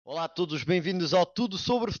Olá a todos, bem-vindos ao Tudo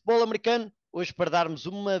sobre Futebol Americano. Hoje para darmos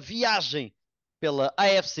uma viagem pela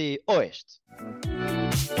AFC Oeste.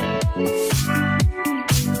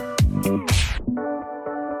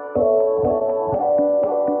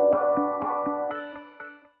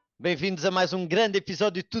 Bem-vindos a mais um grande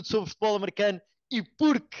episódio de Tudo sobre Futebol Americano. E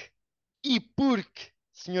porque,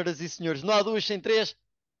 senhoras e senhores, não há duas sem três,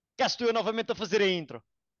 cá estou eu novamente a fazer a intro.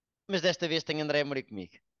 Mas desta vez tenho André Amorim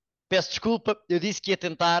comigo. Peço desculpa, eu disse que ia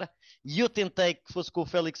tentar e eu tentei que fosse com o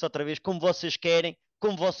Félix outra vez, como vocês querem,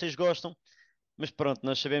 como vocês gostam. Mas pronto,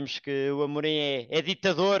 nós sabemos que o Amorim é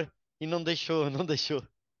ditador e não deixou, não deixou.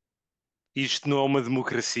 Isto não é uma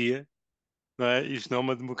democracia, não é? Isto não é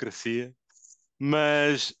uma democracia.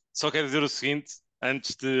 Mas só quero dizer o seguinte,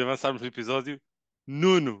 antes de avançarmos no episódio: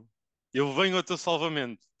 Nuno, eu venho ao teu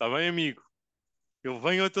salvamento, está bem, amigo? Eu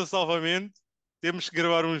venho ao teu salvamento, temos que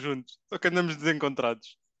gravar um juntos, só que andamos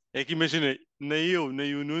desencontrados. É que imagina, nem eu,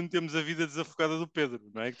 nem o Nuno temos a vida desafogada do Pedro,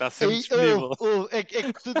 não é? Que está sempre Ei, disponível. é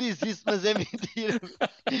que tu dizes isso, mas é mentira.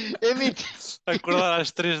 É mentira. Acordar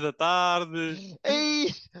às 3 da tarde, Ei,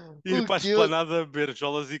 ir o para a que eu. esplanada beber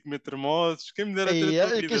jolas e comer termossos. Quem me dera ter a Ei, tua é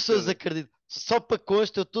que vida, as pessoas Pedro. acreditam. Só para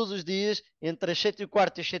constar, eu todos os dias, entre as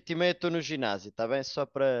 7h15 e as 7h30, estou no ginásio, está bem? 15 Só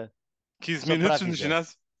para minutos no avisar.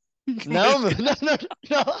 ginásio. Não, Vais, meu, não, não,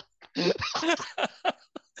 não.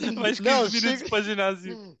 vais Não, 15 minutos chega. para o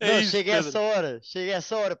ginásio. É Não, isso, Pedro. chega a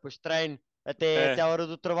essa hora, pois treino até É, a hora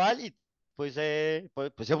do trabalho e depois é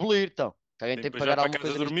abolir, então. Que alguém tem tem que depois vai pagar para alguma casa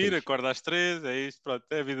coisa neste dormir, país. acorda às 3, é isso, pronto,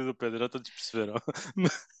 é a vida do Pedro, já todos perceberam.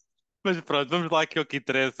 Mas pronto, vamos lá aqui ao que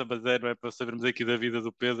interessa, mas não é para sabermos aqui da vida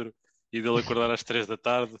do Pedro e dele acordar às 3 da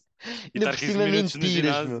tarde e Ainda estar por 15 cima, minutos no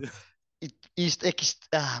mentiras, ginásio. meu. Isto é que isto.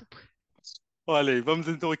 Pô. Olha, aí, vamos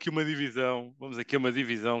então aqui a uma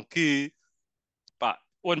divisão, que, pá,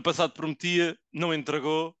 o ano passado prometia, não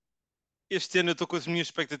entregou. Este ano eu estou com as minhas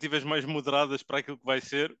expectativas mais moderadas para aquilo que vai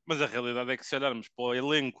ser, mas a realidade é que se olharmos para o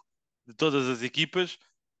elenco de todas as equipas,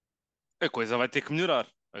 a coisa vai ter que melhorar.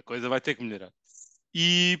 A coisa vai ter que melhorar.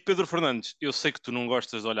 E Pedro Fernandes, eu sei que tu não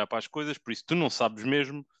gostas de olhar para as coisas, por isso tu não sabes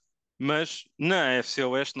mesmo, mas na AFC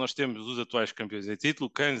Oeste nós temos os atuais campeões em título,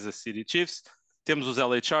 Kansas City Chiefs, temos os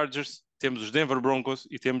LA Chargers, temos os Denver Broncos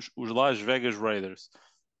e temos os Las Vegas Raiders.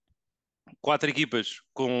 Quatro equipas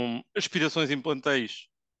com aspirações em plantéis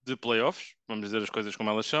de playoffs, vamos dizer as coisas como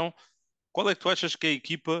elas são. Qual é que tu achas que é a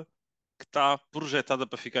equipa que está projetada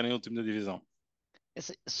para ficar em último da divisão?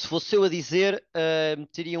 Se fosse eu a dizer,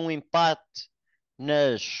 teria um empate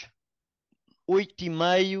nas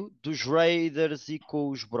 8,5 dos Raiders e com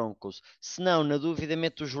os Broncos. Se não, na dúvida,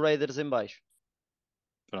 meto os Raiders em baixo.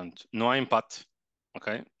 Pronto, não há empate,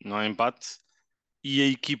 ok? Não há empate. E a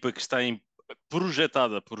equipa que está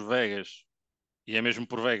projetada por Vegas, e é mesmo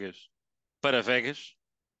por Vegas, para Vegas,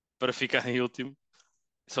 para ficar em último,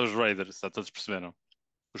 são os Raiders, já todos perceberam.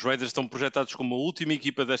 Os Raiders estão projetados como a última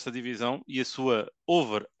equipa desta divisão e a sua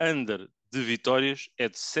over-under de vitórias é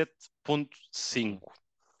de 7,5. O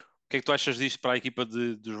que é que tu achas disto para a equipa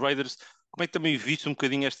dos Raiders? Como é que também viste um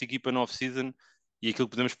bocadinho esta equipa no off-season e aquilo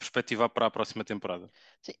que podemos perspectivar para a próxima temporada?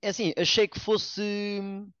 Sim, é assim, achei que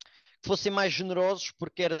fossem mais generosos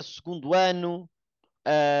porque era segundo ano,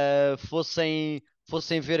 fossem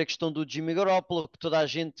ver a questão do Jimmy Garoppolo, que toda a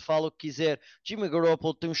gente fala o que quiser. Jimmy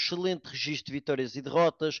Garoppolo tem um excelente registro de vitórias e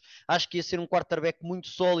derrotas. Acho que ia ser um quarterback muito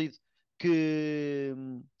sólido que,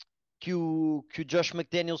 que o Josh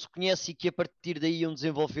McDaniels conhece e que a partir daí iam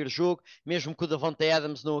desenvolver jogo, mesmo que o Davante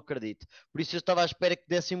Adams não acredite. Por isso eu estava à espera que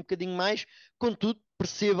dessem um bocadinho mais. Contudo,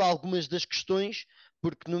 percebo algumas das questões,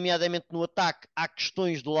 porque, nomeadamente no ataque, há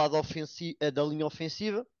questões do lado da linha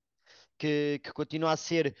ofensiva que continua a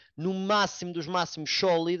ser no máximo dos máximos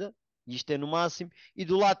sólida, e isto é no máximo, e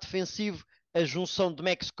do lado defensivo, a junção de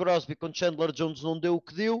Max Crosby com Chandler Jones não deu o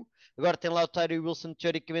que deu, agora tem lá o Tyree Wilson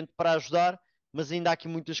teoricamente para ajudar, mas ainda há aqui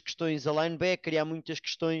muitas questões a linebacker e há muitas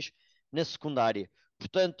questões na secundária.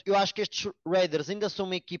 Portanto, eu acho que estes Raiders ainda são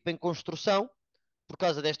uma equipa em construção, por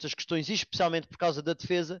causa destas questões e especialmente por causa da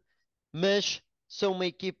defesa, mas são uma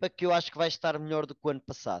equipa que eu acho que vai estar melhor do que o ano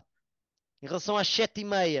passado. Em relação às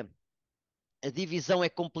 7h30, a divisão é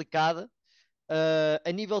complicada.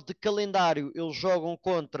 A nível de calendário, eles jogam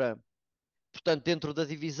contra, portanto, dentro da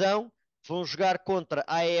divisão, vão jogar contra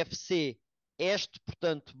a AFC Este,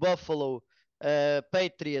 portanto, Buffalo,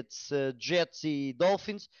 Patriots, Jets e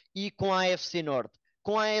Dolphins, e com a AFC Norte.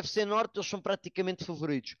 Com a AFC Norte, eles são praticamente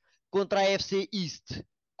favoritos. Contra a AFC East,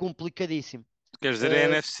 complicadíssimo. Queres dizer a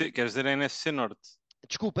Uh, NFC, queres dizer a NFC Norte?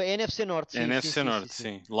 Desculpa, é NFC Norte, sim, sim, NFC sim, sim, Norte, sim. sim.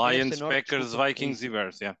 NFC Lions, Norte, Packers, desculpa, é Vikings e isso.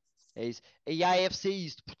 Bears, yeah. É isso. E a AFC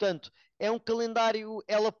East, portanto, é um calendário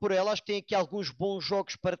ela por ela. Acho que tem aqui alguns bons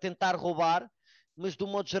jogos para tentar roubar. mas do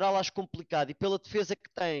modo geral acho complicado. E pela defesa que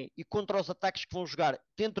tem e contra os ataques que vão jogar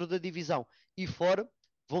dentro da divisão e fora,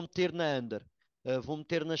 vão meter na under. Vão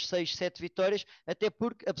meter nas 6, 7 vitórias, até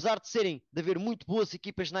porque, apesar de haver muito boas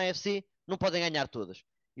equipas na AFC, não podem ganhar todas.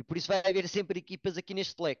 E por isso vai haver sempre equipas aqui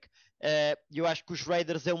neste leque. Eu acho que os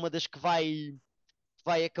Raiders é uma das que vai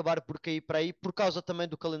acabar por cair para aí, por causa também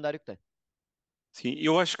do calendário que tem. Sim,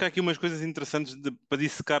 eu acho que há aqui umas coisas interessantes para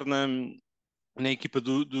dissecar na equipa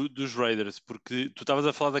dos Raiders, porque tu estavas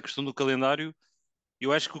a falar da questão do calendário.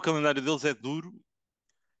 Eu acho que o calendário deles é duro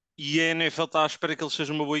e a NFL está à espera que eles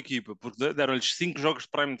sejam uma boa equipa, porque deram-lhes 5 jogos de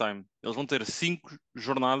prime time. Eles vão ter 5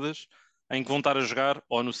 jornadas em que vão estar a jogar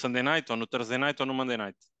ou no Sunday Night, ou no Thursday Night, ou no Monday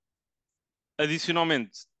Night.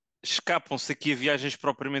 Adicionalmente, escapam-se aqui a viagens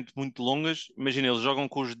propriamente muito longas. Imagina, eles jogam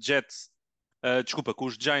com os Jets, desculpa, com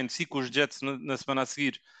os Giants e com os Jets na semana a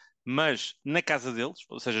seguir, mas na casa deles,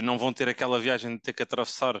 ou seja, não vão ter aquela viagem de ter que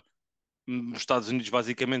atravessar os Estados Unidos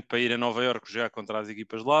basicamente para ir a Nova Iorque jogar contra as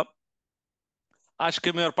equipas de lá. Acho que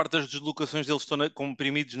a maior parte das deslocações deles estão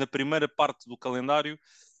comprimidos na primeira parte do calendário.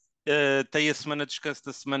 Tem a semana de descanso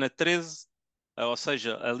da semana 13, ou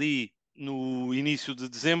seja, ali no início de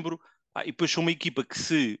dezembro. E depois são uma equipa que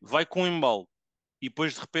se vai com embalo e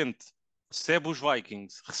depois de repente recebe os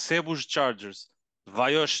Vikings, recebe os Chargers,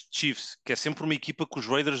 vai aos Chiefs, que é sempre uma equipa que os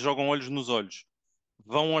Raiders jogam olhos nos olhos.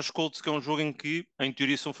 Vão aos Colts, que é um jogo em que, em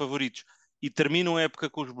teoria, são favoritos, e terminam a época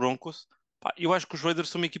com os Broncos. Eu acho que os Raiders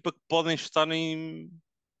são uma equipa que podem estar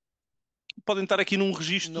aqui num Na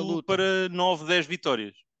registro luta. para 9, 10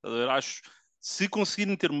 vitórias. Acho, se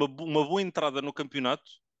conseguirem ter uma boa entrada no campeonato,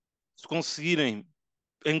 se conseguirem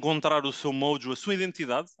encontrar o seu mojo, a sua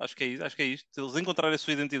identidade, acho que é isso, acho que é isto, se eles encontrarem a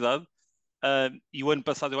sua identidade, e o ano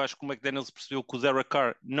passado eu acho que o McDaniels percebeu que o Derek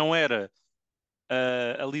Carr não era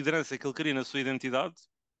a liderança que ele queria na sua identidade.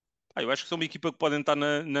 Eu acho que são uma equipa que podem estar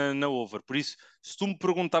na over. Por isso, se tu me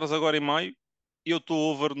perguntares agora em maio, eu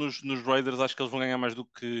estou over nos Raiders. Acho que eles vão ganhar mais do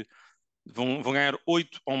que. Vão ganhar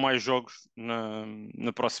 8 ou mais jogos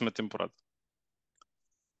na próxima temporada.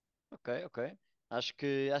 Ok, ok. Acho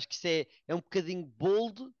que isso é um bocadinho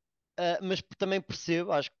bold, mas também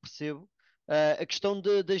percebo, acho que percebo. A questão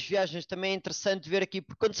das viagens também é interessante ver aqui,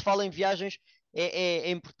 porque quando se fala em viagens é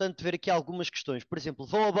importante ver aqui algumas questões. Por exemplo,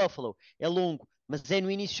 vão a Buffalo, é longo, mas é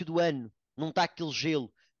no início do ano, não está aquele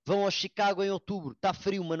gelo. Vão a Chicago em outubro, está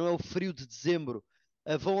frio, mas não é o frio de dezembro.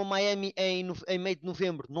 Vão a Miami em meio de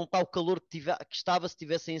novembro, não está o calor que estava se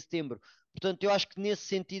estivesse em setembro. Portanto, eu acho que nesse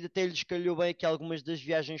sentido até lhes calhou bem aqui algumas das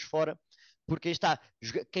viagens fora, porque aí está,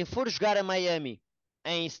 quem for jogar a Miami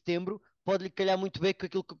em setembro pode-lhe calhar muito bem com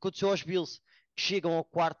aquilo que aconteceu aos Bills, que chegam ao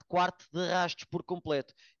quarto de rastos por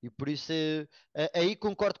completo. E por isso aí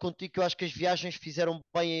concordo contigo que eu acho que as viagens fizeram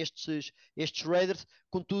bem a estes Raiders.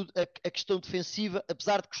 Contudo, a questão defensiva,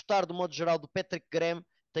 apesar de gostar do modo geral do Patrick Graham,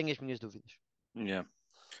 tenho as minhas dúvidas. Yeah.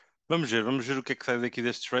 Vamos ver o que é que sai daqui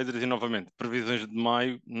destes Raiders e novamente, previsões de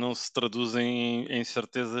maio não se traduzem em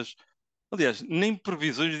certezas. Aliás, nem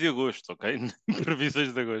previsões de agosto, ok? Nem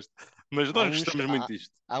previsões de agosto. Mas Há nós uns, gostamos muito há,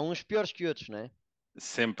 disto. há uns piores que outros, não é?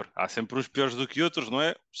 Sempre. Há sempre uns piores do que outros, não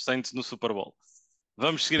é? Os Saints no Super Bowl.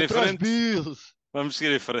 Vamos seguir em Contra os frente. Bills! Vamos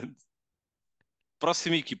seguir em frente.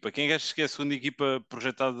 Próxima equipa. Quem achas que é a segunda equipa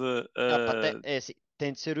projetada Pá, é assim,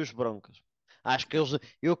 tem de ser os Broncos. Acho que Yeah.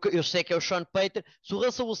 eu sei que é o Sean Payton. Se o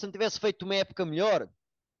Russell Wilson tivesse feito uma época melhor,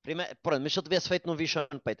 pronto, mas se ele tivesse feito, não vi Sean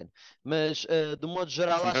Payton. Mas do modo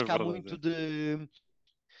geral, Não é verdade.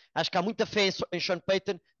 acho que há muita fé em Sean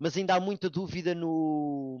Payton, mas ainda há muita dúvida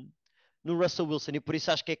no Russell Wilson. E por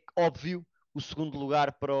isso acho que é óbvio o segundo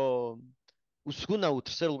lugar o segundo, não, o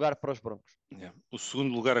terceiro lugar para os Broncos. Yeah. O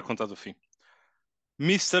segundo lugar a contar do fim.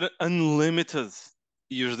 Mr. Unlimited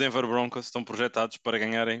e os Denver Broncos estão projetados para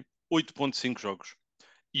ganharem 8,5 jogos.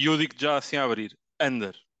 E eu digo já assim a abrir: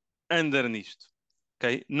 under. Under nisto.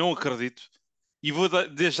 Ok? Não acredito. E vou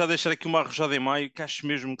já deixar aqui uma arrojada em maio que acho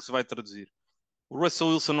mesmo que se vai traduzir. O Russell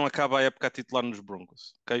Wilson não acaba a época a titular nos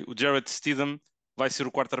Broncos. Okay? O Jarrett Stidham vai ser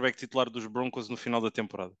o quarterback titular dos Broncos no final da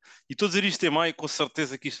temporada. E estou a dizer isto em maio, com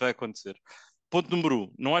certeza que isto vai acontecer. Ponto número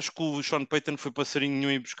 1. Não acho que o Sean Payton foi passarinho nenhum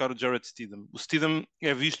em buscar o Jarrett Stidham. O Stidham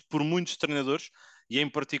é visto por muitos treinadores, e em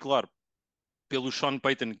particular pelo Sean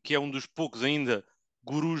Payton, que é um dos poucos ainda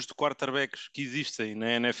gurus de quarterbacks que existem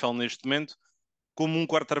na NFL neste momento, como um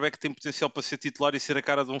quarterback que tem potencial para ser titular e ser a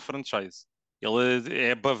cara de um franchise. Ele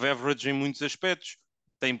é above average em muitos aspectos,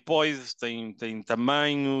 tem poise, tem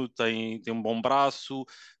tamanho, tem um bom braço,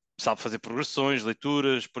 sabe fazer progressões,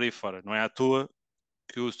 leituras, por aí fora. Não é à toa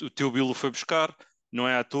que o teu Bill foi buscar, não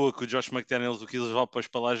é à toa que o Josh McDaniels o quis levar para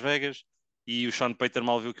Las Vegas. e o Sean Payton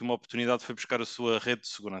mal viu que uma oportunidade foi buscar a sua rede de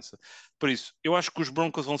segurança. Por isso, eu acho que os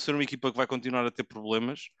Broncos vão ser uma equipa que vai continuar a ter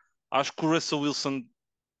problemas. Acho que o Russell Wilson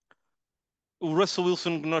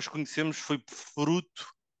que nós conhecemos foi fruto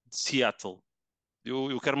de Seattle.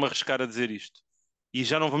 Eu quero-me arriscar a dizer isto. E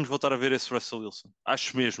já não vamos voltar a ver esse Russell Wilson.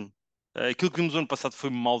 Acho mesmo. Aquilo que vimos no ano passado foi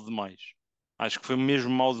mal demais. Acho que foi mesmo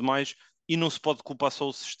mal demais e não se pode culpar só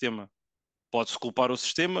o sistema. Pode-se culpar o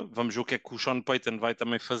sistema. Vamos ver o que é que o Sean Payton vai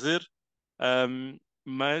também fazer.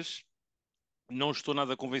 Mas não estou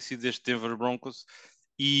nada convencido deste Denver Broncos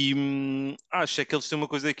e acho é que eles têm uma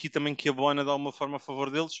coisa aqui também que abona de alguma forma a favor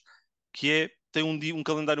deles, que é tem um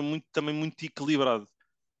calendário também muito equilibrado.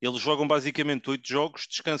 Eles jogam basicamente 8 jogos,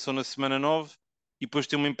 descansam na semana 9 e depois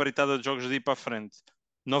têm uma empreitada de jogos daí para a frente.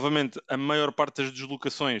 Novamente, a maior parte das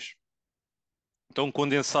deslocações estão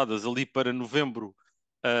condensadas ali para novembro,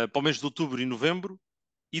 para o mês de outubro e novembro,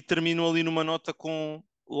 e terminam ali numa nota com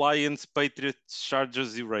Lions, Patriots,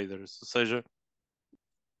 Chargers e Raiders. Ou seja,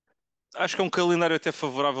 acho que é um calendário até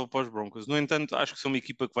favorável para os Broncos. No entanto, acho que são uma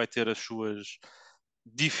equipa que vai ter as suas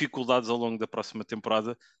dificuldades ao longo da próxima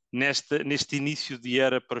temporada, neste início de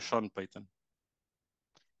era para Sean Payton.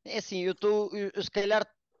 É assim, se calhar,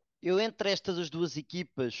 eu entre estas as duas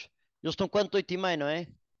equipas, eles estão quanto? 8,5, não é?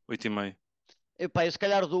 8,5. Epá, eu se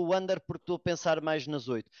calhar dou o under porque estou a pensar mais nas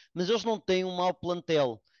 8. Mas eles não têm um mau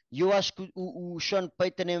plantel. E eu acho que o Sean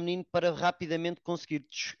Payton é um menino para rapidamente conseguir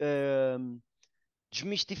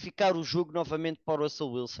desmistificar o jogo novamente para o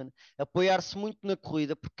Russell Wilson, apoiar-se muito na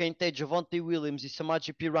corrida, porque quem tem Javonte Williams e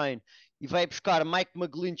Samaje Perine e vai buscar Mike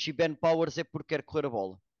McGlinchey e Ben Powers é porque quer correr a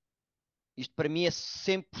bola. Isto para mim é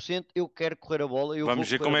 100% eu quero correr a bola, eu vou Vamos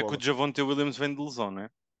ver correr a como é que o bola. Javonte Williams vem de lesão, né?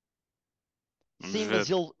 Vamos Sim, mas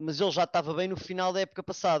ver. ele já estava bem no final da época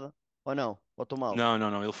passada. Ou não? Ou estou mal? Não, não,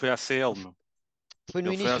 não. Ele foi à CL, Ou meu. foi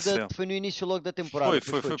no Ele foi à início CL. foi no início logo da temporada, Foi, pois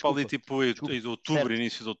foi, foi, foi para ali desculpa. tipo Desculpa. de outubro, Certo.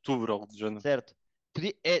 início de outubro, algo do género. Certo.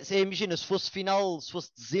 Imagina, se fosse final, se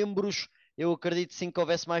fosse dezembros, eu acredito sim que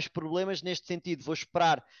houvesse mais problemas. Neste sentido, vou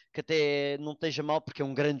esperar que até não esteja mal, porque é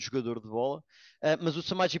um grande jogador de bola. Mas o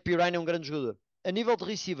Samaje Perine é um grande jogador. A nível de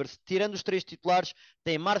receivers, tirando os três titulares,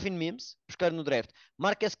 tem Marvin Mims, buscar no draft.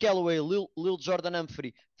 Marcus Callaway, Lil Jordan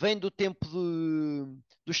Humphrey, vem do tempo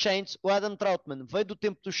dos Saints. O Adam Troutman vem do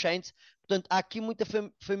tempo dos Saints. Portanto, há aqui muita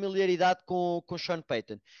familiaridade com Sean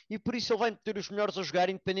Payton. E por isso ele vai ter os melhores a jogar,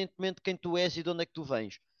 independentemente de quem tu és e de onde é que tu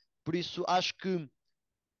vens. Por isso, acho que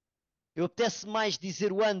eu apetece mais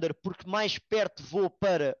dizer o under, porque mais perto vou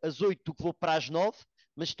para as 8 do que vou para as 9,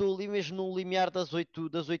 mas estou ali mesmo no limiar das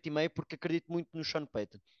 8 e meia, porque acredito muito no Sean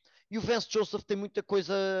Payton. E o Vance Joseph tem muita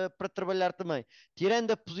coisa para trabalhar também.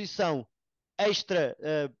 Tirando a posição extra,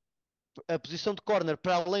 a posição de corner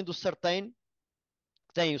para além do Sartain,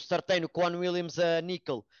 que tem o Sartain, o Quan Williams, a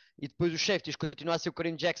Nickel, e depois os safeties continua a ser o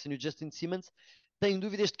Kareem Jackson e o Justin Simmons. Tenho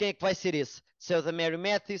dúvidas de quem é que vai ser esse. Se é o da Mary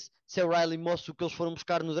Mathis, se é o Riley Moss, o que eles foram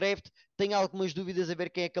buscar no draft. Tenho algumas dúvidas a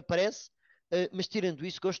ver quem é que aparece. Mas tirando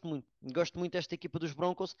isso, gosto muito. Gosto muito desta equipa dos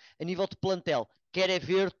Broncos a nível de plantel. Quero é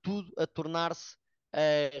ver tudo a tornar-se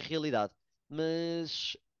realidade.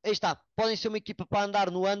 Mas aí está. Podem ser uma equipa para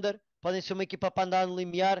andar no under, podem ser uma equipa para andar no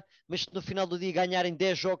limiar, mas se no final do dia ganharem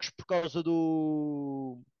 10 jogos por causa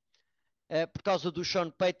do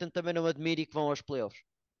Sean Payton, também não admiro e que vão aos playoffs.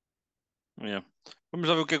 Yeah. Vamos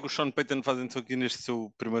lá ver o que é que o Sean Payton faz então aqui neste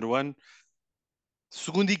seu primeiro ano.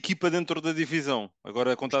 Segunda equipa dentro da divisão.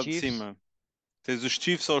 Agora a Os contar de Chiefs, cima. Tens os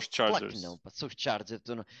Chiefs ou os claro que não, Chargers? pá, são os Chargers.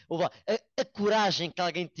 A coragem que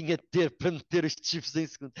alguém tinha de ter para meter os Chiefs em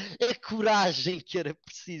segundo, a coragem que era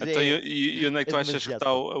preciso Então, e onde é que é tu achas que demasiado está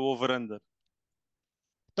pouco. o over-under?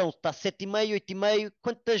 Então está 7,5, 8,5.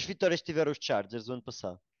 Quantas vitórias tiveram os Chargers o ano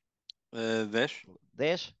passado? 10?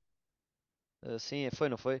 10? Sim, foi,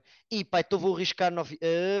 não foi? E pá, então vou arriscar 9.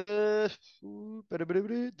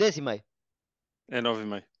 10,5. É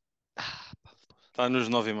 9,5. Ah, pá, Está nos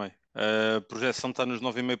 9,5. A projeção está nos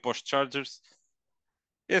 9,5 para os Chargers.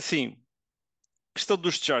 É assim, questão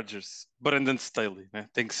dos Chargers, Brandon Staley, né?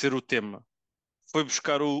 Tem que ser o tema. Foi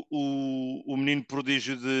buscar o menino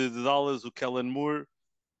prodígio de Dallas, o Kellen Moore.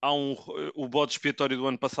 O bode expiatório do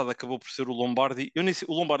ano passado acabou por ser o Lombardi. Eu nem sei,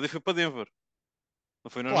 o Lombardi foi para Denver. Não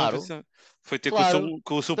foi, não, não foi, claro, foi ter claro.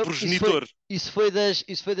 com o seu Então, progenitor. isso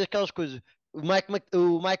foi daquelas coisas. O Mike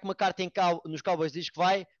McCarthy nos Cowboys diz que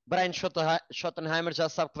vai, Brian Schottenheimer já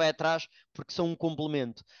sabe que vai atrás porque são um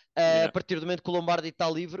complemento. A Yeah. partir do momento que o Lombardi está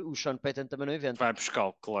livre, o Sean Payton também não inventa. Vai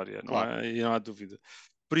buscá-lo, claro, yeah, Claro. não há dúvida.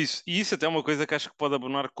 Por isso, e isso até é uma coisa que acho que pode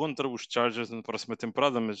abonar contra os Chargers na próxima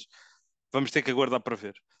temporada, mas vamos ter que aguardar para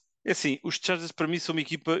ver. É assim, os Chargers para mim são uma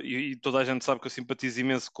equipa, e toda a gente sabe que eu simpatizo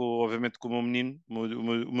imenso, obviamente, com o meu menino,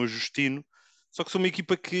 o meu Justino, Só que são uma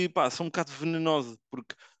equipa que, pá, são um bocado venenosa,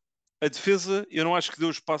 porque a defesa, eu não acho que deu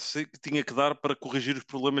o espaço que tinha que dar para corrigir os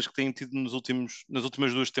problemas que têm tido nas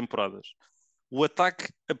últimas 2 temporadas. O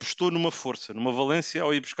ataque apostou numa força, numa valência,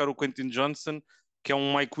 ao ir buscar o Quentin Johnson, que é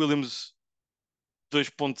um Mike Williams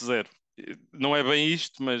 2.0. Não é bem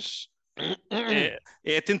isto, mas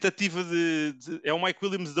é a tentativa é o Mike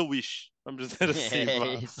Williams da Wish, vamos dizer assim, É vá.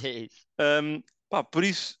 isso, é isso. Pá, por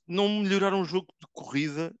isso, não melhoraram o jogo de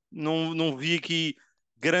corrida, não vi aqui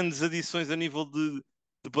grandes adições a nível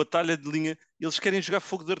de batalha de linha. Eles querem jogar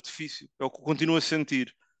fogo de artifício, é o que eu continuo a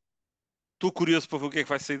sentir. Estou curioso para ver o que é que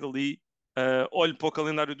vai sair dali. Olho para o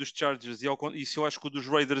calendário dos Chargers e se eu acho que o dos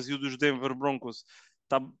Raiders e o dos Denver Broncos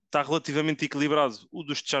está relativamente equilibrado. O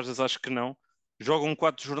dos Chargers acho que não. Jogam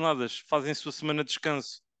 4 jornadas, fazem a sua semana de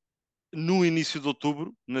descanso no início de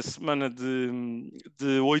outubro, na semana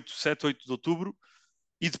de 8, 7, 8 de outubro,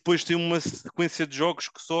 e depois tem uma sequência de jogos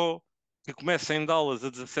que começa em Dallas a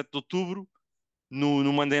 17 de outubro,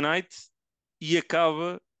 no Monday Night, e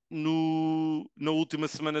acaba na última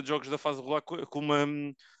semana de jogos da fase regular com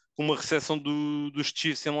uma recepção dos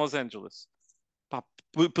Chiefs em Los Angeles. Pá,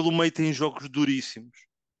 pelo meio tem jogos duríssimos.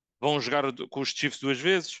 Vão jogar com os Chiefs 2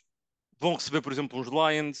 vezes, vão receber, por exemplo, uns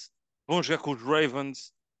Lions, vão jogar com os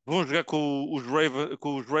Ravens, vão jogar com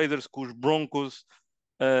os Raiders, com os Broncos,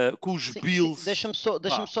 com os Sim, sim. Bills. Deixa-me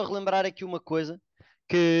Pá, só relembrar aqui uma coisa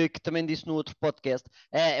que também disse no outro podcast.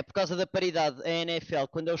 É por causa da paridade, a NFL,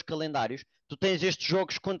 quando é os calendários, tu tens estes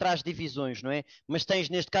jogos contra as divisões, não é? Mas tens,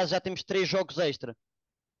 neste caso, já temos 3 jogos extra.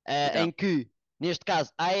 yeah. Em que, neste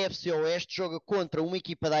caso, a AFC Oeste joga contra uma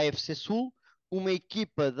equipa da AFC Sul, uma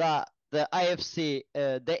equipa da AFC,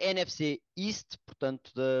 da NFC East,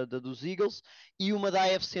 portanto, dos Eagles, e uma da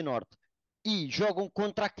AFC Norte. E jogam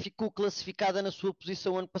contra a que ficou classificada na sua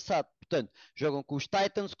posição ano passado. Portanto, jogam com os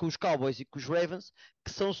Titans, com os Cowboys e com os Ravens,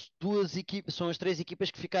 que são duas equipas, são as 3 equipas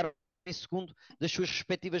que ficaram em segundo das suas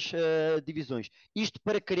respectivas divisões. Isto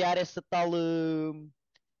para criar essa tal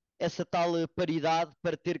paridade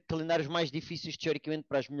para ter calendários mais difíceis teoricamente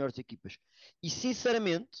para as melhores equipas. E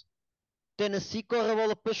sinceramente, Tennessee corre a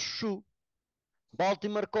bola para Chuchu,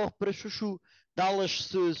 Baltimore corre para Chuchu, Dallas,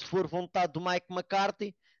 se for vontade do Mike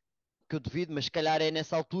McCarthy, que eu duvido, mas se calhar é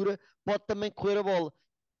nessa altura, pode também correr a bola.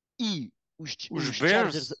 E Os os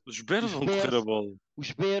Chargers, Bears os vão correr a Bears, bola.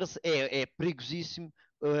 os Bears é perigosíssimo.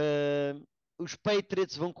 Os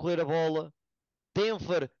Patriots vão correr a bola.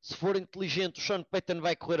 Denver, se for inteligente, o Sean Payton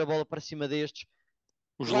vai correr a bola para cima destes.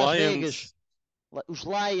 Os Las Vegas, Lions. os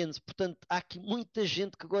Lions, portanto, há aqui muita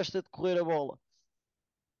gente que gosta de correr a bola.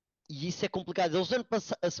 E isso é complicado. Eles,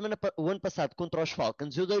 o ano passado, contra os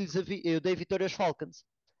Falcons, eu dei vitória aos Falcons.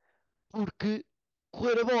 Porque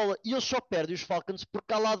correr a bola. E eles só perdem os Falcons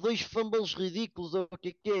porque há lá 2 fumbles ridículos. Ou o que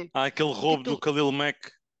é que é? Há aquele O que é roubo que do Khalil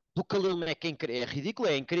Mack. do Khalil Mack é ridículo,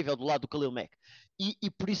 é incrível do lado do Khalil Mack.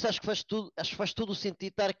 E por isso acho que faz todo o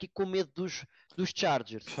sentido estar aqui com medo dos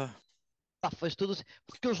Chargers. Pá. Pá, faz todo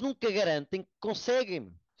porque eles nunca garantem que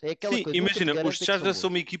conseguem. É aquela Sim, coisa, nunca te imagina, os garantem que são Chargers são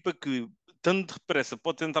bons. uma equipa que, tanto depressa,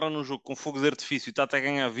 pode entrar num jogo com fogo de artifício e está até a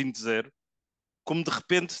ganhar 20-0, como de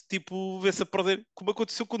repente, tipo, vê-se a perder, como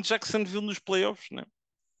aconteceu com o Jacksonville nos playoffs, né?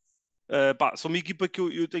 Pá, são uma equipa que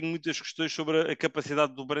eu tenho muitas questões sobre a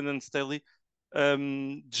capacidade do Brandon Staley, de Está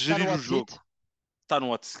no gerir o hot jogo. seat? Está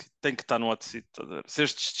no hot seat, tem que estar no hot seat. Tá a ver? Se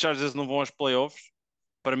estes Chargers não vão aos playoffs,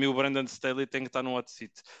 para mim o Brandon Staley tem que estar no hot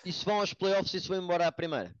seat. E se vão aos playoffs e se vão embora à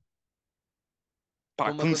primeira? Pá,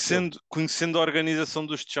 Como aconteceu. conhecendo a organização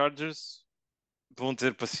dos Chargers, vão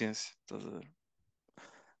ter paciência. Estás a ver?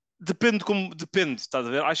 Depende, estás a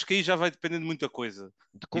ver? Acho que aí já vai depender de muita coisa.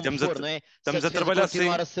 De E como for, não é? Se a estamos a defesa trabalhar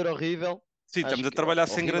continuar a ser horrível, sim, estamos acho a que. trabalhar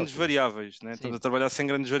sem Horrível, grandes sim. variáveis, né? Estamos Sim. a trabalhar sem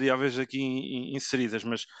grandes variáveis aqui inseridas,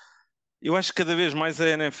 mas eu acho que cada vez mais a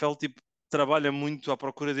NFL tipo, trabalha muito à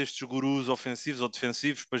procura destes gurus ofensivos ou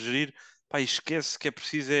defensivos para gerir. Pá, e esquece que é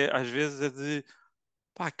preciso, às vezes, de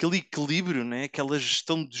pá, aquele equilíbrio, né? Aquela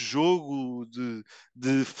gestão de jogo,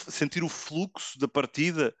 de sentir o fluxo da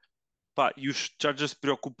partida. Pá, e os Chargers se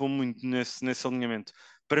preocupam muito nesse alinhamento.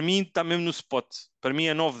 Para mim, está mesmo no spot. Para mim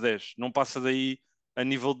é 9-10. Não passa daí a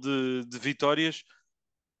nível de vitórias.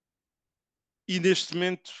 E neste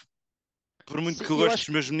momento, por muito Sim, que eu eu goste acho dos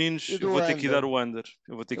que meus meninos, eu eu dou vou ter que ir dar under. o under.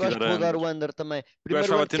 Eu vou ter Eu que ir acho dar que a vou dar under. o under também. Eu acho que Primeiro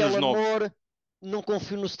vai ano bater que nos ela 9. amor, não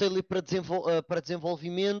confio no Staley para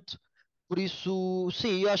desenvolvimento, por isso,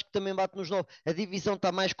 sim, eu acho que também bate nos 9. A divisão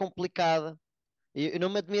está mais complicada. Eu não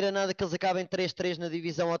me admira nada que eles acabem 3-3 na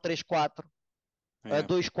divisão ou 3-4, É.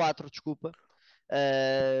 2-4, desculpa.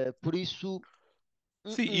 Por isso,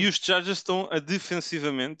 Sim, e uh-uh. os Chargers estão a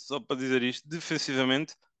defensivamente, só para dizer isto,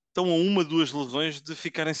 defensivamente, estão a uma, duas lesões de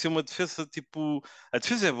ficarem sem uma defesa tipo. A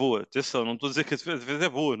defesa é boa, atenção, não estou a dizer que a defesa é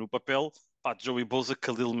boa. No papel, pá, Joey Bosa,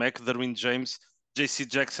 Khalil Mack, Derwin James, JC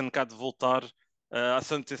Jackson cá de voltar,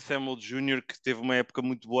 Asante Samuel Jr., que teve uma época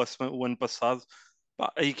muito boa o ano passado.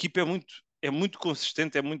 Pá, a equipa é muito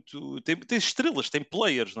consistente, tem estrelas, tem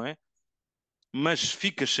players, não é? Mas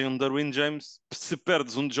ficas sem um Derwin James, se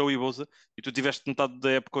perdes um Joey Bosa, e tu tiveste metade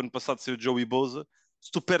da época ano passado sem o Joey Bosa, se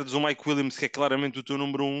tu perdes o Mike Williams, que é claramente o teu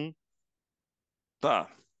número um, pá,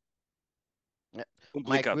 Mike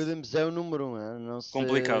complicado, Williams é o número um,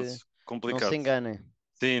 complicado, não se complicado. enganem.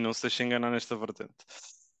 Sim, não se deixe enganar nesta vertente.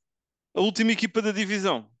 A última equipa da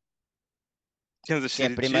divisão, Kansas Que é a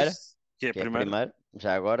City primeira? Chiefs, que é a Que é a primeira, primeira,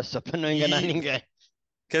 já agora, só para não enganar e ninguém.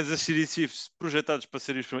 Kansas City Chiefs projetados para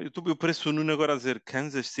serem os primeiros. Eu pareço o Nuno agora a dizer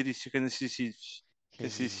Kansas City Chiefs. Kansas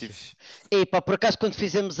City Chiefs. E pá, por acaso, quando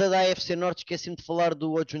fizemos a da AFC Norte, esqueci-me de falar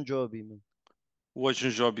do Ogunjobi, mano. O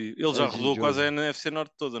Ogunjobi, ele já rodou quase Ogunjobi. a NFC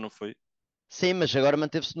Norte toda, não foi? Sim, mas agora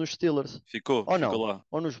manteve-se nos Steelers. Ficou, Ou ficou não? lá.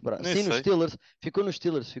 Ou nos Browns? Nem Sim, nos sei. Steelers. Ficou nos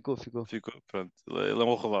Steelers, ficou. Ficou, pronto. Ele é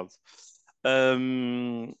um arrombado.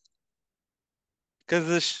 Ahm,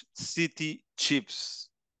 Kansas City Chiefs.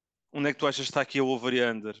 Onde é que tu achas que está aqui a over e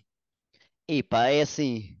under? E pá, é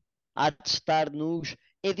assim. Há de estar nos.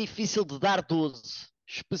 É difícil de dar 12,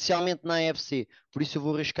 especialmente na AFC. Por isso eu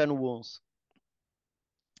vou arriscar no 11.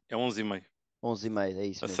 É 11,5. 11,5, é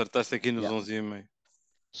isso mesmo. Acertaste aqui nos Yeah. 11,5.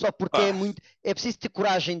 Só porque é Pá, muito. É preciso ter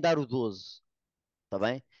coragem de dar o 12. Está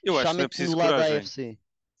bem? eu acho que não é Especialmente no preciso lado da coragem. AFC.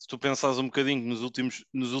 Se tu pensares um bocadinho nos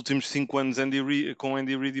últimos 5 anos com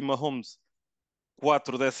Andy Reid e Mahomes,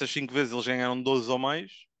 4 dessas 5 vezes eles ganharam 12 ou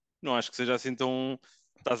mais, não acho que seja assim tão.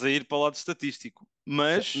 Estás a ir para o lado estatístico.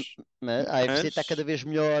 Mas a AFC está cada Mas vez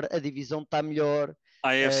melhor, a divisão está melhor. a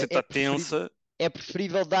AFC É está preferível, tensa. é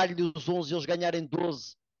preferível dar-lhe os 11 e eles ganharem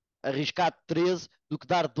 12, arriscar 13, do que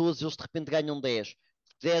dar 12 e eles de repente ganham 10.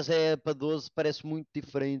 10 é para 12, parece muito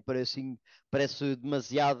diferente, parece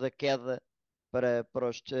demasiada queda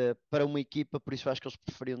para uma equipa, por isso acho que eles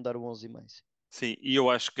preferiam dar o 11 e mais. Sim, e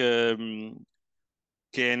eu acho que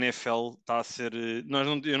a NFL está a ser.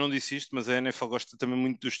 Eu não disse isto, mas a NFL gosta também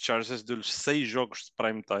muito dos Chargers, deu-lhes 6 jogos de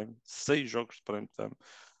prime time. 6 jogos de prime time.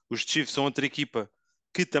 Os Chiefs são outra equipa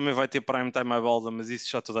que também vai ter prime time à balda, mas isso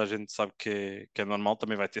já toda a gente sabe que é normal.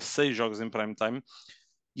 Também vai ter 6 jogos em prime time.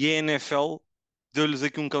 E a NFL deu-lhes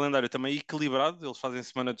aqui um calendário também equilibrado. Eles fazem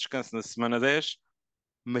semana de descanso na semana 10,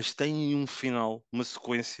 mas têm um final, uma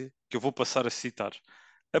sequência que eu vou passar a citar.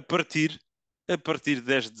 A partir, a partir de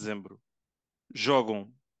 10 de dezembro,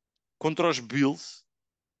 jogam contra os Bills,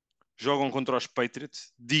 jogam contra os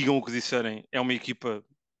Patriots, digam o que disserem, é uma equipa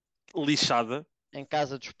lixada, Em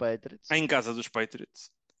casa dos Patriots, em casa dos Patriots.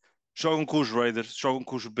 Jogam com os Raiders, jogam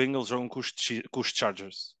com os Bengals, jogam com os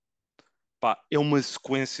Chargers. Pá, é uma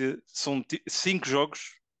sequência, são 5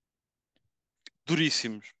 jogos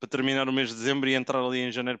duríssimos para terminar o mês de dezembro e entrar ali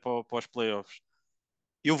em janeiro para os playoffs.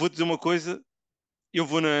 Eu vou dizer uma coisa, eu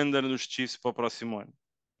vou na under nos Chiefs para o próximo ano.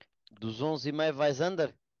 dos 11 e meio vais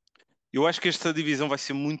under? Eu acho que esta divisão vai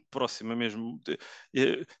ser muito próxima mesmo.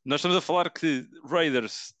 Nós estamos a falar que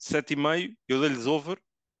Raiders 7,5, eu dei-lhes over.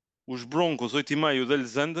 Os Broncos 8,5, eu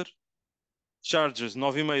dei-lhes under. Chargers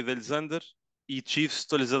 9,5, dei-lhes under. E Chiefs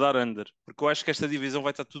estou-lhes a dar under. Porque eu acho que esta divisão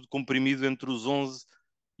vai estar tudo comprimido entre os 11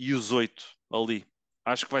 e os 8 ali.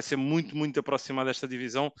 Acho que vai ser muito, muito aproximada esta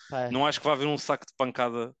divisão. Pá, Não acho que vai haver um saco de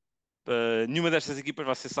pancada. Nenhuma destas equipas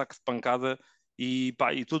vai ser saco de pancada. E,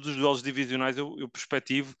 pá, e todos os duelos divisionais eu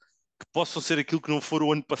perspectivo que possam ser aquilo que não for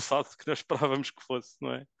o ano passado que nós esperávamos que fosse,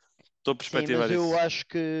 não é? Estou a sim, mas perspectivar eu isso. acho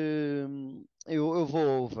que eu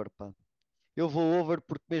vou over, pá. Eu vou over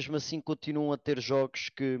porque mesmo assim continuam a ter jogos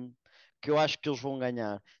que eu acho que eles vão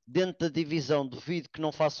ganhar. Dentro da divisão, duvido que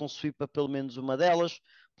não façam sweep a pelo menos uma delas.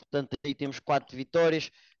 Portanto, aí temos 4 vitórias.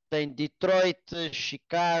 Tem Detroit,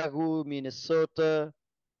 Chicago, Minnesota,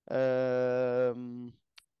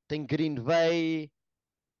 tem Green Bay,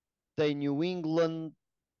 tem New England.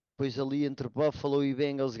 Depois ali entre Buffalo e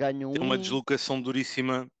Bengals ganham Tem uma um, deslocação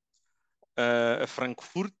duríssima a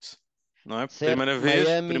Frankfurt, não é? certo?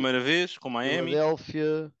 Miami, Primeira vez com Miami.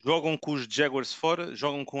 Filadélfia. Jogam com os Jaguars fora,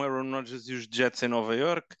 jogam com Aaron Rodgers e os Jets em Nova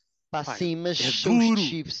York. Pá, Pá, sim, mas é são os duro.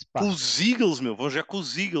 Chiefs, Com pá. os Eagles, meu, vão já com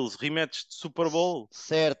os Eagles, rematches de Super Bowl.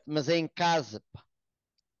 Certo, mas é em casa, pá.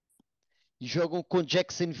 E jogam com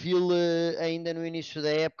Jacksonville ainda no início da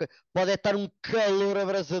época. Pode estar um calor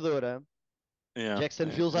abrasador. Hein? Yeah,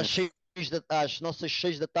 Jacksonville às nossas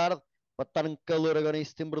 6 da tarde. Pode estar um calor agora em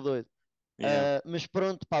setembro 2. yeah. Mas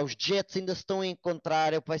pronto, pá, os Jets ainda se estão a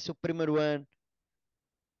encontrar. Vai ser o primeiro ano.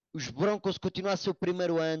 Os Broncos continuam a ser o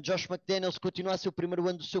primeiro ano. Josh McDaniels continua a ser o primeiro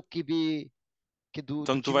ano do seu QB. do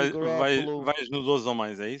Então tu Jimmy Garoppolo. vais no 12 ou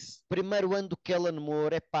mais, é isso? Primeiro ano do Kellen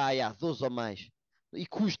Moore, é pá, 12 ou mais. E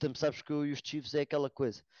custa-me, sabes que os Chiefs é aquela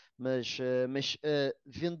coisa. Mas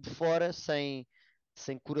vendo de fora, sem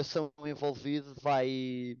coração envolvido,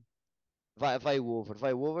 vai o over.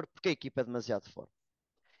 Vai o over, porque a equipa é demasiado forte.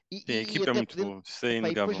 E, Sim, a e equipa é até muito podemos. boa, isso é Epá,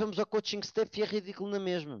 e depois inegável. vamos ao coaching staff e é ridículo na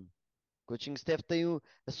mesma. Coaching staff tem o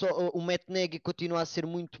Matt Nagy continua a ser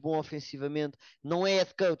muito bom ofensivamente. Não é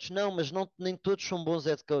head coach, não, mas não, nem todos são bons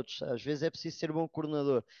head coaches. Às vezes é preciso ser bom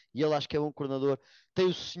coordenador. E ele acho que é bom coordenador. Tem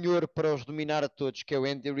o senhor para os dominar a todos, que é o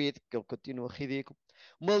Andy Reid, que ele continua ridículo.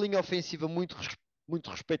 Uma linha ofensiva muito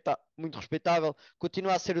respeitável.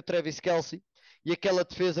 Continua a ser o Travis Kelce. E aquela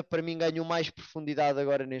defesa para mim ganhou mais profundidade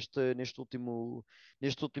agora nestes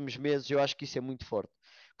últimos meses. Eu acho que isso é muito forte.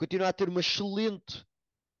 Continua a ter uma excelente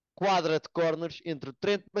quadra de corners entre o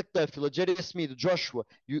Trent McDuffie, o Jerry Smith, o Joshua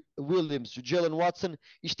o Williams e o Jalen Watson.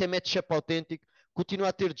 Isto é matchup autêntico. Continua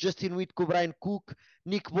a ter Justin Witt com o Brian Cook,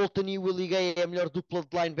 Nick Bolton e Willie Gay é a melhor dupla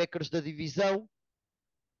de linebackers da divisão.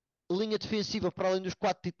 Linha defensiva, para além dos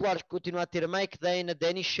 4 titulares, continua a ter a Mike Dana,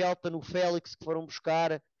 Danny Shelton, o Félix, que foram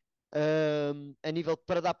buscar a nível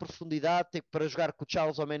para dar profundidade, para jogar com o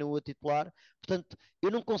Charles Omenu a titular. Portanto, eu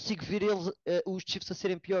não consigo ver os Chiefs a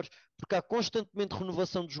serem piores, porque há constantemente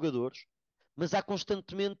renovação de jogadores, mas há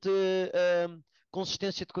constantemente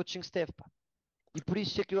consistência de coaching staff. Pá. E por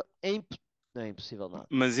isso é que não é impossível nada.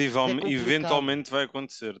 Mas Mas é complicado. eventualmente vai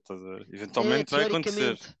acontecer, estás a ver? É, Eventualmente vai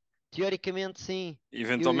acontecer. teoricamente sim. Eu,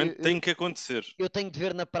 Eventualmente eu, tem eu, que acontecer. eu tenho de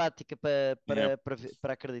ver na prática para, Yeah. para, para,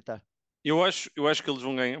 para acreditar. Eu acho que eles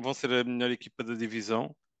vão ganhar, vão ser a melhor equipa da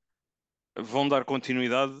divisão, vão dar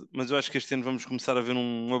continuidade, mas eu acho que este ano vamos começar a ver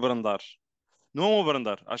um abrandar. Não é um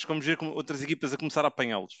abrandar, acho que vamos ver outras equipas a começar a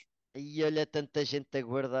apanhá-los. E olha, tanta gente a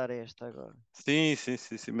guardar esta agora. Sim,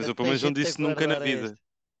 mas eu pelo Tanta menos não gente a disse nunca na guardar vida. esta.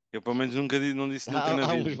 Eu pelo menos não disse nunca na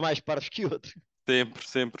Há vida. uns mais parvos que outros.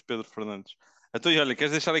 Sempre, Pedro Fernandes. Então, e olha,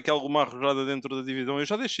 queres deixar aqui alguma arrojada dentro da divisão? Eu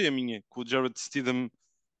já deixei a minha, com o Jared Stidham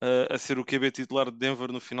a ser o QB titular de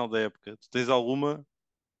Denver no final da época. Tu tens alguma?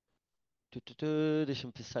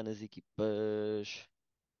 Deixa-me pensar nas equipas.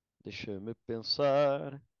 Deixa-me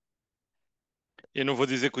pensar. Eu não vou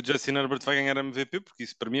dizer que o Justin Herbert vai ganhar MVP, porque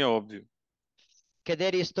isso para mim é óbvio.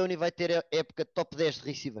 Kaderi Stone vai ter a época top 10 de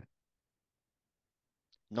receiver.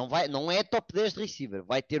 Não é top 10 de receiver.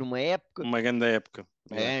 Vai ter uma época Uma grande época.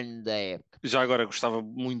 Yeah. grande época. Já agora gostava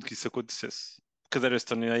muito que isso acontecesse. Porque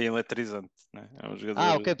Stone é eletrizante, né? É um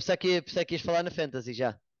jogador. Ok. Pensei que ias falar na Fantasy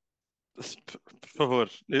já. Por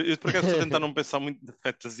favor, eu por acaso estou a tentar não pensar muito de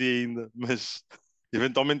fantasy ainda, mas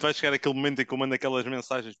eventualmente vai chegar aquele momento em que eu mando aquelas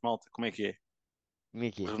mensagens, malta, como é que é? Como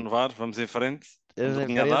é que é? Renovar, vamos em frente, vamos Estás em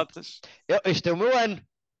alinhar frente? datas. Este é o meu ano.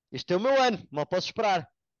 Este é o meu ano. Mal posso esperar.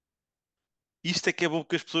 Isto é que é bom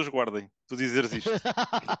que as pessoas guardem, tu dizeres isto.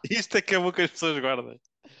 Isto é que é bom que as pessoas guardem.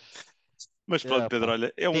 Mas pronto, Pedro, Pá.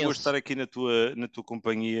 olha, é um gosto estar Tenso. aqui na tua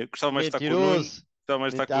companhia. Gostava mais de estar com o Nuno, Mentiroso. gostava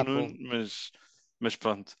mais de estar com o Nuno, Pô. mas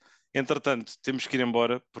pronto. Entretanto, temos que ir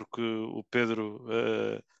embora, porque o Pedro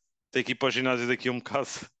tem que ir para o ginásio daqui a um bocado,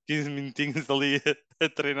 15 minutinhos ali a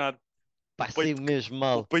treinar o Passei peito, mesmo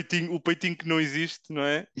mal. o peitinho que não existe, não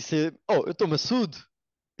é? Eu estou maçudo.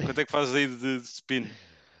 Quanto é que fazes aí de spin?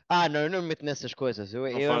 Não, eu não me meto nessas coisas. Não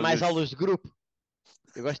Eu é fazes mais isso. aulas de grupo.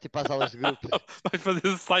 Eu gosto de ir para as aulas de grupo. Vais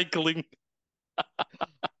fazer cycling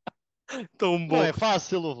tão Não bom. é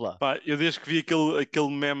fácil, ouve lá. Pá, eu desde que vi aquele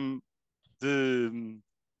meme de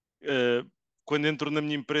quando entro na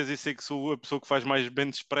minha empresa e sei que sou a pessoa que faz mais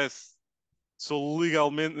bench express, sou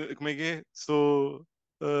legalmente, como é que é? Sou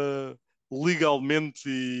legalmente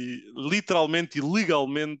e literalmente e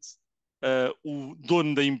legalmente o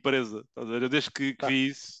dono da empresa. Estás a ver? Eu desde que Pá, vi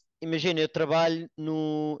isso, imagina, eu trabalho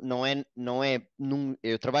no.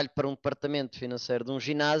 Eu trabalho para um departamento financeiro de um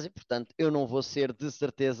ginásio, portanto, eu não vou ser de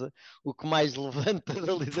certeza o que mais levanta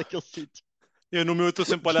dali daquele sítio. eu no meu estou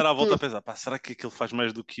sempre a olhar De à volta a tudo. pensar, pá, será que aquele faz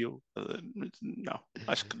mais do que eu? Não,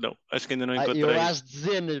 acho que não. Acho que ainda não Eu encontrei. às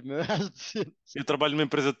dezenas, meu, às dezenas. Eu trabalho numa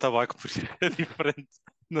empresa de tabaco, por isso é diferente.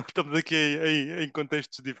 Nós estamos aqui em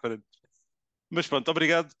contextos diferentes. Mas pronto,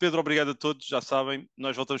 obrigado, Pedro, obrigado a todos. Já sabem,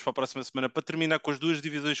 nós voltamos para a próxima semana para terminar com as duas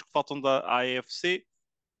divisões que faltam da AFC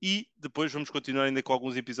e depois vamos continuar ainda com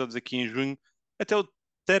alguns episódios aqui em junho, até o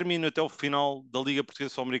término, até o final da Liga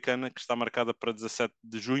Portuguesa Sul-Americana, que está marcada para 17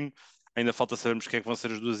 de junho. Ainda falta sabermos quem é que vão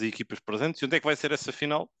ser as duas equipas presentes e onde é que vai ser essa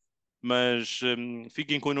final. Mas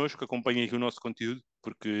fiquem connosco, acompanhem aqui o nosso conteúdo,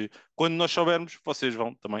 porque quando nós soubermos, vocês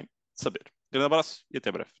vão também saber. Grande abraço e até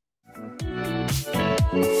breve.